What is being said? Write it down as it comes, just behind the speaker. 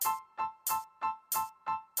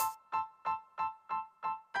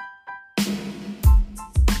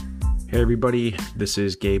Hey everybody, this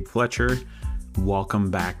is Gabe Fletcher.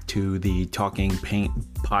 Welcome back to the Talking Paint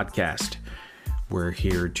podcast. We're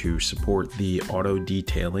here to support the auto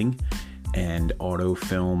detailing and auto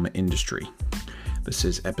film industry. This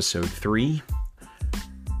is episode 3,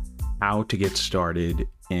 how to get started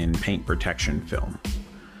in paint protection film.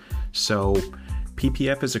 So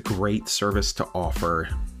PPF is a great service to offer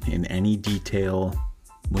in any detail,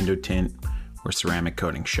 window tint, or ceramic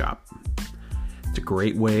coating shop. It's a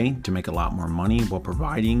great way to make a lot more money while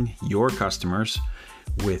providing your customers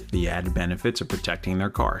with the added benefits of protecting their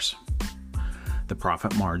cars. The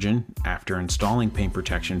profit margin after installing paint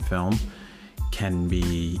protection film can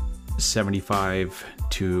be 75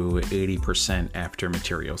 to 80% after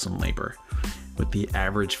materials and labor, with the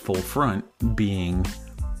average full front being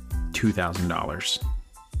 $2,000.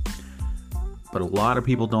 But a lot of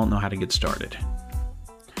people don't know how to get started.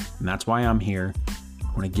 And that's why I'm here.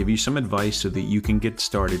 I want to give you some advice so that you can get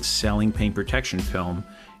started selling paint protection film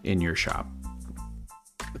in your shop.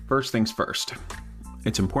 First things first,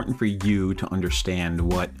 it's important for you to understand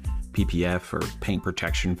what PPF or paint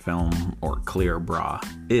protection film or clear bra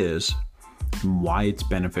is and why it's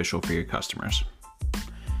beneficial for your customers.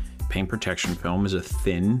 Paint protection film is a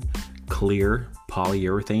thin, clear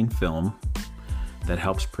polyurethane film that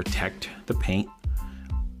helps protect the paint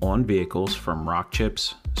on vehicles from rock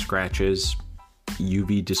chips, scratches,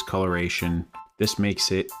 UV discoloration. This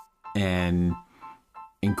makes it an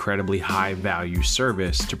incredibly high value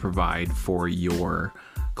service to provide for your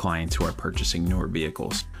clients who are purchasing newer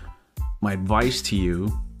vehicles. My advice to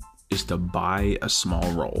you is to buy a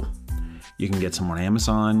small roll. You can get some on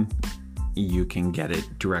Amazon, you can get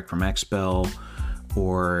it direct from Expel,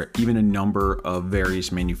 or even a number of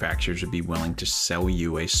various manufacturers would be willing to sell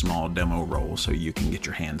you a small demo roll so you can get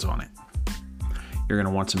your hands on it. You're going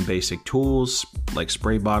to want some basic tools like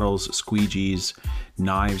spray bottles, squeegees,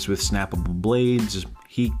 knives with snappable blades,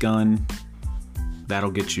 heat gun.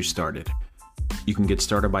 That'll get you started. You can get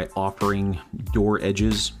started by offering door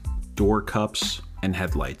edges, door cups, and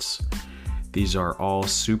headlights. These are all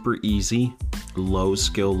super easy, low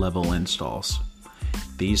skill level installs.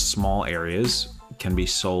 These small areas can be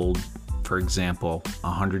sold, for example,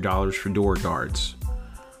 $100 for door guards,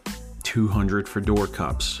 $200 for door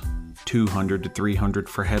cups, $200 to $300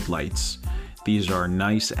 for headlights. These are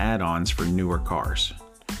nice add-ons for newer cars,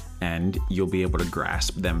 and you'll be able to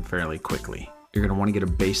grasp them fairly quickly. You're going to want to get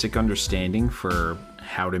a basic understanding for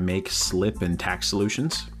how to make slip and tack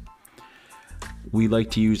solutions. We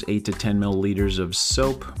like to use 8 to 10 milliliters of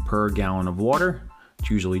soap per gallon of water. It's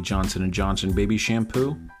usually Johnson & Johnson baby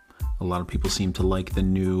shampoo. A lot of people seem to like the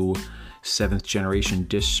new 7th generation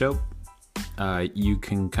dish soap. You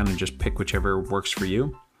can kind of just pick whichever works for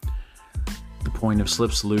you. The point of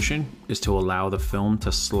slip solution is to allow the film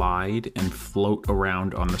to slide and float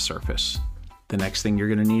around on the surface. The next thing you're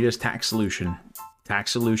going to need is tack solution. Tack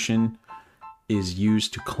solution is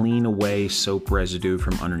used to clean away soap residue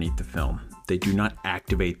from underneath the film. They do not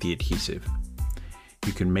activate the adhesive.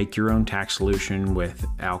 You can make your own tack solution with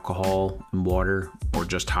alcohol and water or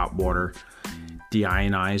just hot water.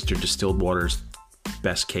 Deionized or distilled water is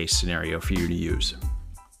best case scenario for you to use.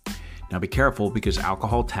 Now be careful because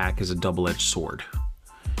alcohol tack is a double-edged sword.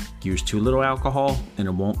 Use too little alcohol and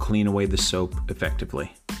it won't clean away the soap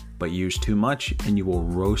effectively, but use too much and you will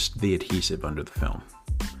roast the adhesive under the film.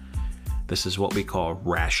 This is what we call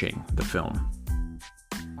rashing the film.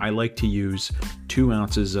 I like to use 2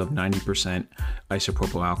 ounces of 90%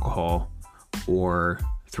 isopropyl alcohol or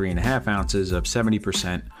 3.5 ounces of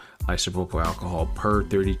 70% isopropyl alcohol per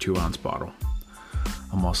 32 ounce bottle.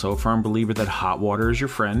 I'm also a firm believer that hot water is your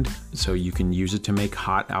friend, so you can use it to make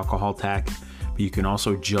hot alcohol tack, but you can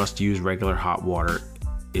also just use regular hot water.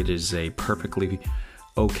 It is a perfectly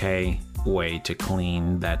okay way to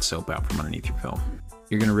clean that soap out from underneath your film.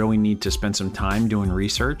 You're going to really need to spend some time doing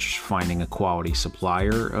research, finding a quality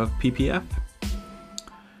supplier of PPF.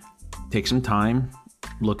 Take some time,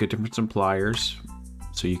 look at different suppliers,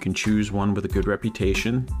 so you can choose one with a good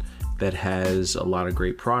reputation that has a lot of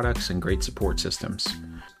great products and great support systems.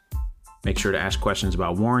 Make sure to ask questions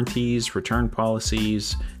about warranties, return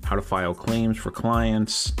policies, how to file claims for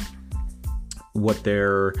clients, what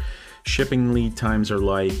their shipping lead times are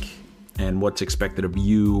like, and what's expected of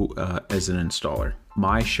you as an installer.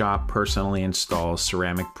 My shop personally installs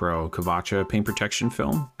Ceramic Pro Kavacha paint protection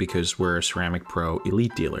film because we're a Ceramic Pro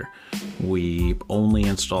elite dealer. We only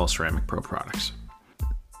install Ceramic Pro products.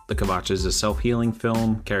 The Kavacha is a self-healing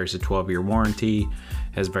film, carries a 12-year warranty,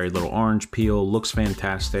 has very little orange peel, looks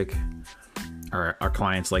fantastic. Our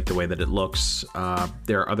clients like the way that it looks.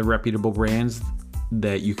 There are other reputable brands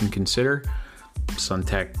that you can consider.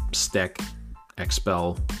 Suntech, Steck,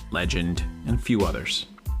 XPEL, Legend, and a few others.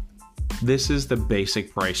 This is the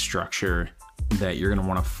basic price structure that you're going to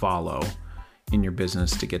want to follow in your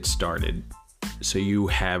business to get started, so you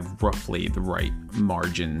have roughly the right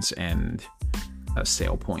margins and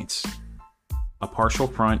sale points. A partial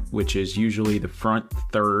front, which is usually the front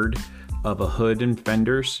third of a hood and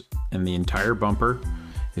fenders and the entire bumper,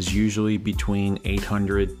 is usually between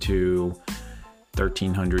 $800 to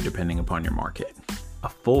 $1,300 depending upon your market. A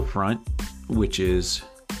full front, which is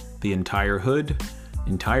the entire hood,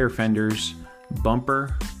 entire fenders,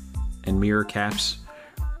 bumper, and mirror caps,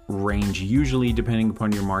 range usually, depending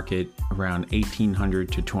upon your market, around $1,800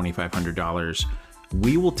 to $2,500.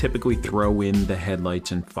 We will typically throw in the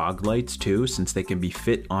headlights and fog lights too, since they can be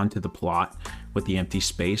fit onto the plot with the empty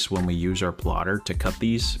space when we use our plotter to cut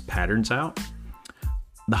these patterns out.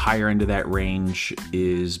 The higher end of that range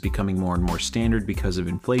is becoming more and more standard because of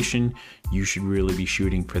inflation. You should really be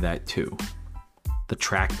shooting for that too. The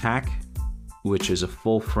track pack, which is a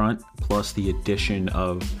full front plus the addition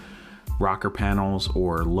of rocker panels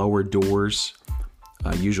or lower doors,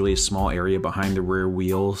 usually a small area behind the rear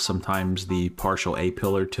wheel, sometimes the partial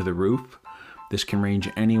A-pillar to the roof. This can range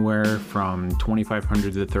anywhere from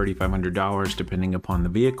 $2,500 to $3,500 depending upon the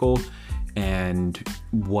vehicle and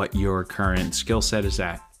what your current skill set is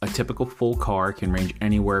at. A typical full car can range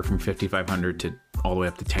anywhere from $5,500 to all the way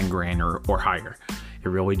up to $10,000 or higher. It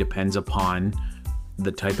really depends upon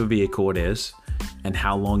the type of vehicle it is and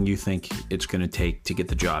how long you think it's going to take to get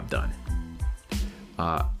the job done.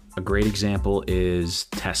 A great example is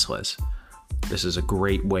Teslas. This is a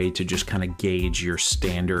great way to just kind of gauge your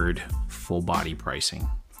standard full body pricing.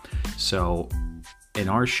 So in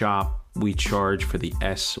our shop, we charge for the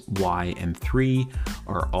S, Y, and 3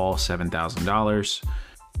 are all $7,000.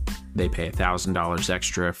 They pay $1,000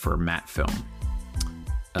 extra for matte film.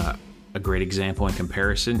 A great example in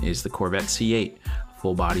comparison is the Corvette C8.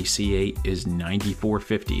 Full body C8 is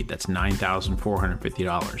 $9,450. That's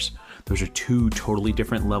 $9,450. Those are two totally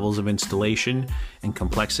different levels of installation and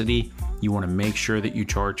complexity. You want to make sure that you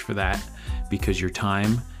charge for that because your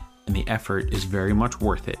time and the effort is very much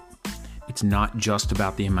worth it. It's not just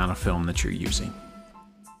about the amount of film that you're using.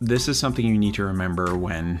 This is something you need to remember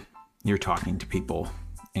when you're talking to people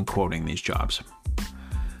and quoting these jobs.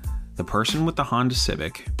 The person with the Honda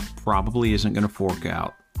Civic probably isn't going to fork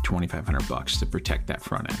out $2,500 to protect that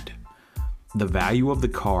front end. The value of the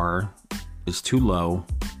car is too low,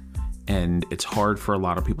 and it's hard for a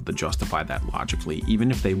lot of people to justify that logically, even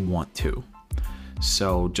if they want to.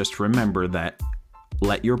 So just remember that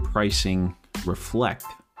let your pricing reflect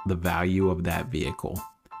the value of that vehicle.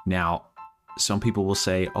 Now, some people will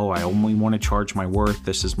say, oh, I only want to charge my worth.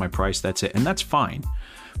 This is my price. That's it. And that's fine.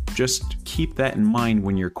 Just keep that in mind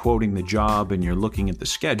when you're quoting the job and you're looking at the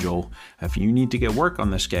schedule. If you need to get work on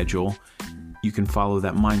the schedule, you can follow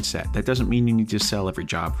that mindset. That doesn't mean you need to sell every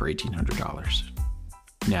job for $1,800.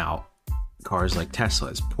 Now, cars like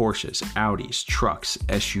Teslas, Porsches, Audis, trucks,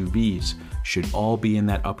 SUVs should all be in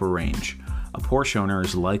that upper range. A Porsche owner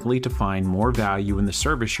is likely to find more value in the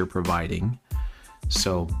service you're providing,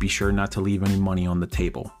 so be sure not to leave any money on the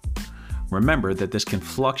table. Remember that this can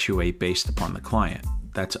fluctuate based upon the client.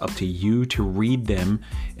 That's up to you to read them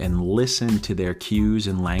and listen to their cues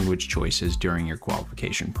and language choices during your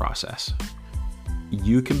qualification process.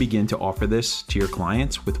 You can begin to offer this to your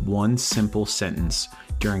clients with one simple sentence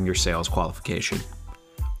during your sales qualification,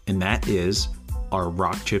 and that is, are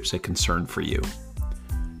rock chips a concern for you?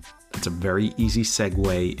 That's a very easy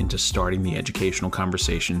segue into starting the educational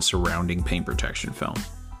conversation surrounding paint protection film.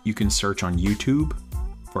 You can search on YouTube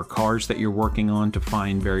for cars that you're working on to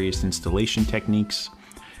find various installation techniques.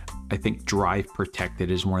 I think Drive Protected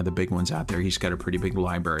is one of the big ones out there. He's got a pretty big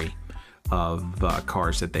library of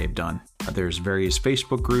cars that they've done. There's various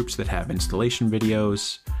Facebook groups that have installation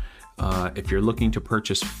videos. If you're looking to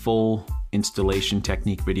purchase full installation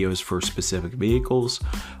technique videos for specific vehicles,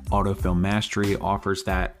 Autofilm Mastery offers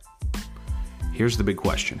that. Here's the big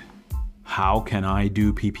question. How can I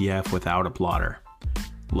do PPF without a plotter?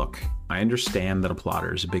 Look, I understand that a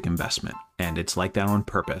plotter is a big investment, and it's like that on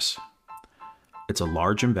purpose. It's a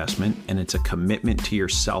large investment, and it's a commitment to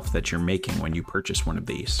yourself that you're making when you purchase one of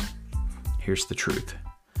these. Here's the truth.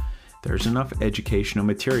 There's enough educational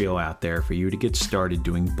material out there for you to get started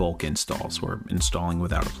doing bulk installs or installing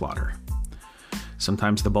without a plotter.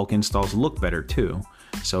 Sometimes the bulk installs look better too,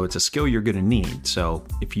 so it's a skill you're going to need. So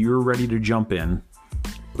if you're ready to jump in,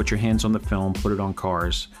 put your hands on the film, put it on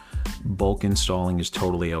cars, bulk installing is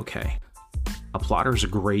totally okay. A plotter is a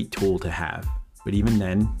great tool to have, but even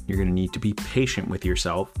then, you're going to need to be patient with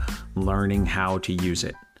yourself, learning how to use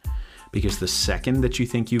it. Because the second that you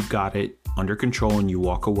think you've got it, under control and you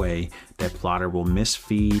walk away, that plotter will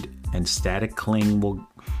misfeed and static cling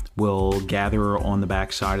will gather on the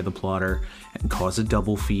back side of the plotter and cause a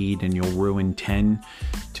double feed, and you'll ruin 5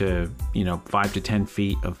 to 10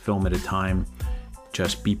 feet of film at a time.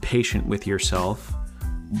 Just be patient with yourself.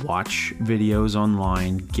 Watch videos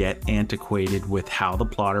online, get antiquated with how the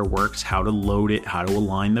plotter works, how to load it, how to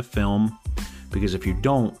align the film, because if you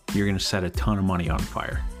don't, you're going to set a ton of money on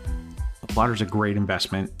fire. A plotter is a great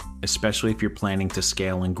investment, especially if you're planning to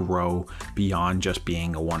scale and grow beyond just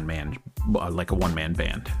being a one-man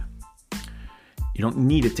band. You don't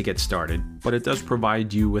need it to get started, but it does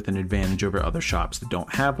provide you with an advantage over other shops that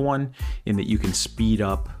don't have one, in that you can speed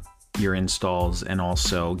up your installs and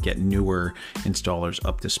also get newer installers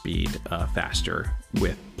up to speed faster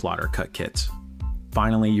with plotter cut kits.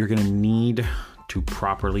 Finally, you're going to need to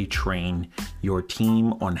properly train your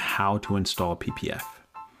team on how to install PPF.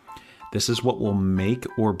 This is what will make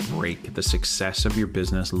or break the success of your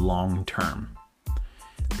business long term.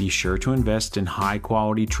 Be sure to invest in high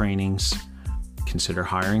quality trainings. Consider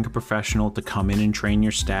hiring a professional to come in and train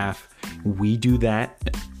your staff. We do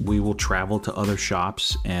that. We will travel to other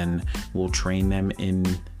shops and we'll train them in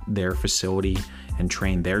their facility and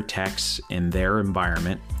train their techs in their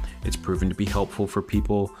environment. It's proven to be helpful for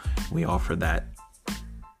people. We offer that.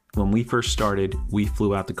 When we first started, we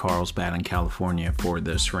flew out to Carlsbad in California for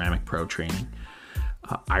the Ceramic Pro training.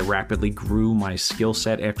 I rapidly grew my skill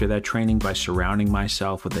set after that training by surrounding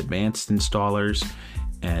myself with advanced installers,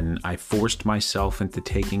 and I forced myself into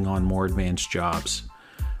taking on more advanced jobs.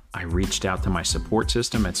 I reached out to my support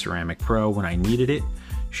system at Ceramic Pro when I needed it.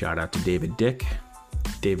 Shout out to David Dick.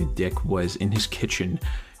 David Dick was in his kitchen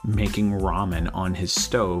making ramen on his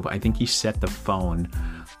stove. I think he set the phone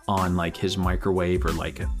on like his microwave or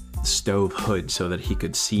like a stove hood so that he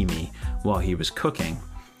could see me while he was cooking.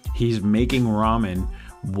 He's making ramen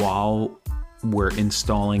while we're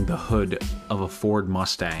installing the hood of a Ford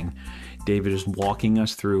Mustang. David is walking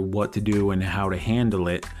us through what to do and how to handle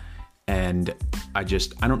it. And I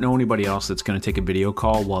don't know anybody else that's going to take a video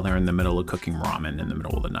call while they're in the middle of cooking ramen in the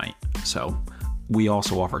middle of the night. So we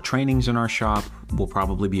also offer trainings in our shop. We'll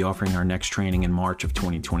probably be offering our next training in March of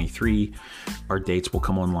 2023. Our dates will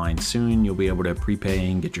come online soon. You'll be able to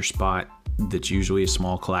prepay and get your spot. That's usually a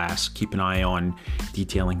small class. Keep an eye on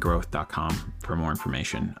detailinggrowth.com for more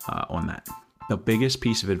information on that. The biggest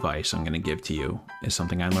piece of advice I'm going to give to you is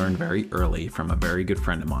something I learned very early from a very good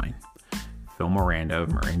friend of mine, Phil Miranda of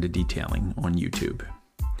Miranda Detailing on YouTube.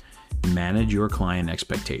 Manage your client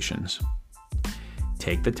expectations.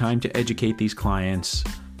 Take the time to educate these clients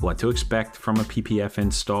what to expect from a PPF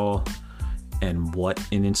install and what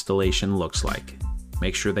an installation looks like.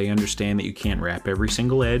 Make sure they understand that you can't wrap every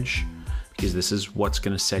single edge, because this is what's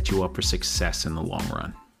going to set you up for success in the long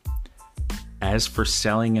run. As for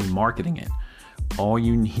selling and marketing it, all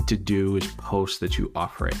you need to do is post that you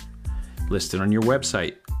offer it. List it on your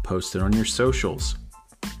website, post it on your socials,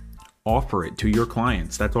 offer it to your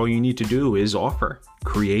clients. That's all you need to do is offer.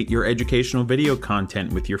 Create your educational video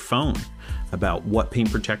content with your phone about what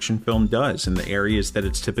paint protection film does in the areas that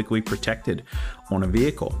it's typically protected on a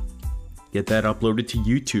vehicle. Get that uploaded to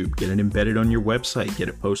YouTube, get it embedded on your website, get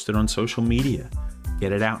it posted on social media.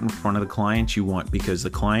 Get it out in front of the clients you want, because the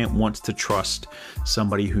client wants to trust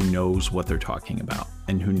somebody who knows what they're talking about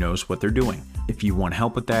and who knows what they're doing. If you want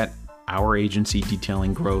help with that, our agency,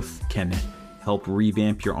 Detailing Growth, can help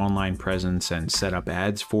revamp your online presence and set up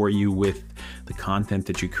ads for you with the content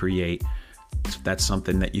that you create. So if that's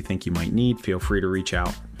something that you think you might need, feel free to reach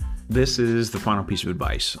out. This is the final piece of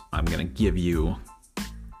advice I'm going to give you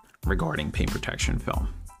regarding paint protection film.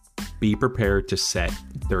 Be prepared to set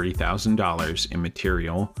 $30,000 in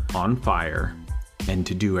material on fire and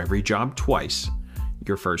to do every job twice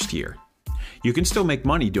your first year. You can still make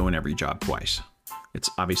money doing every job twice. It's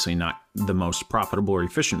obviously not the most profitable or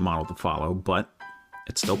efficient model to follow, but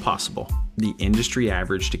it's still possible. The industry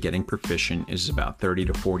average to getting proficient is about 30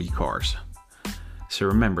 to 40 cars. So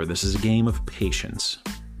remember, this is a game of patience.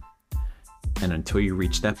 And until you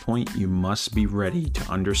reach that point, you must be ready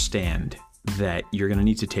to understand that you're going to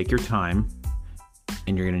need to take your time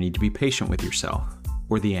and you're going to need to be patient with yourself,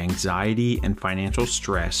 or the anxiety and financial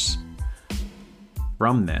stress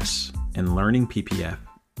from this and learning PPF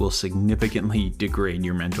will significantly degrade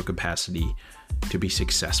your mental capacity to be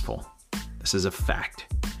successful. This is a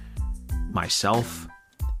fact. Myself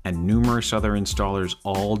and numerous other installers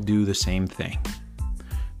all do the same thing.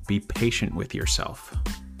 Be patient with yourself,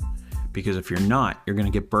 because if you're not, you're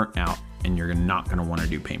going to get burnt out and you're not going to want to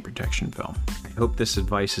do paint protection film. I hope this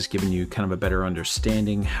advice has given you kind of a better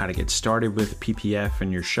understanding how to get started with PPF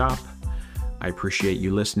in your shop. I appreciate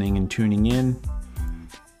you listening and tuning in.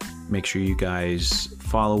 Make sure you guys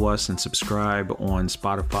follow us and subscribe on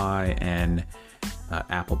Spotify and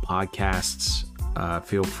Apple Podcasts.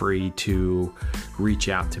 Feel free to reach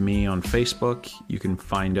out to me on Facebook. You can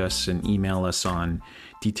find us and email us on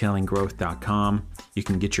detailinggrowth.com. You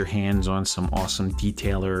can get your hands on some awesome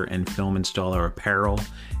detailer and film installer apparel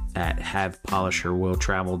at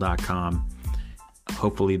havepolisherwilltravel.com.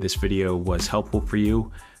 Hopefully this video was helpful for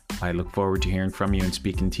you. I look forward to hearing from you and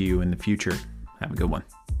speaking to you in the future. Have a good one.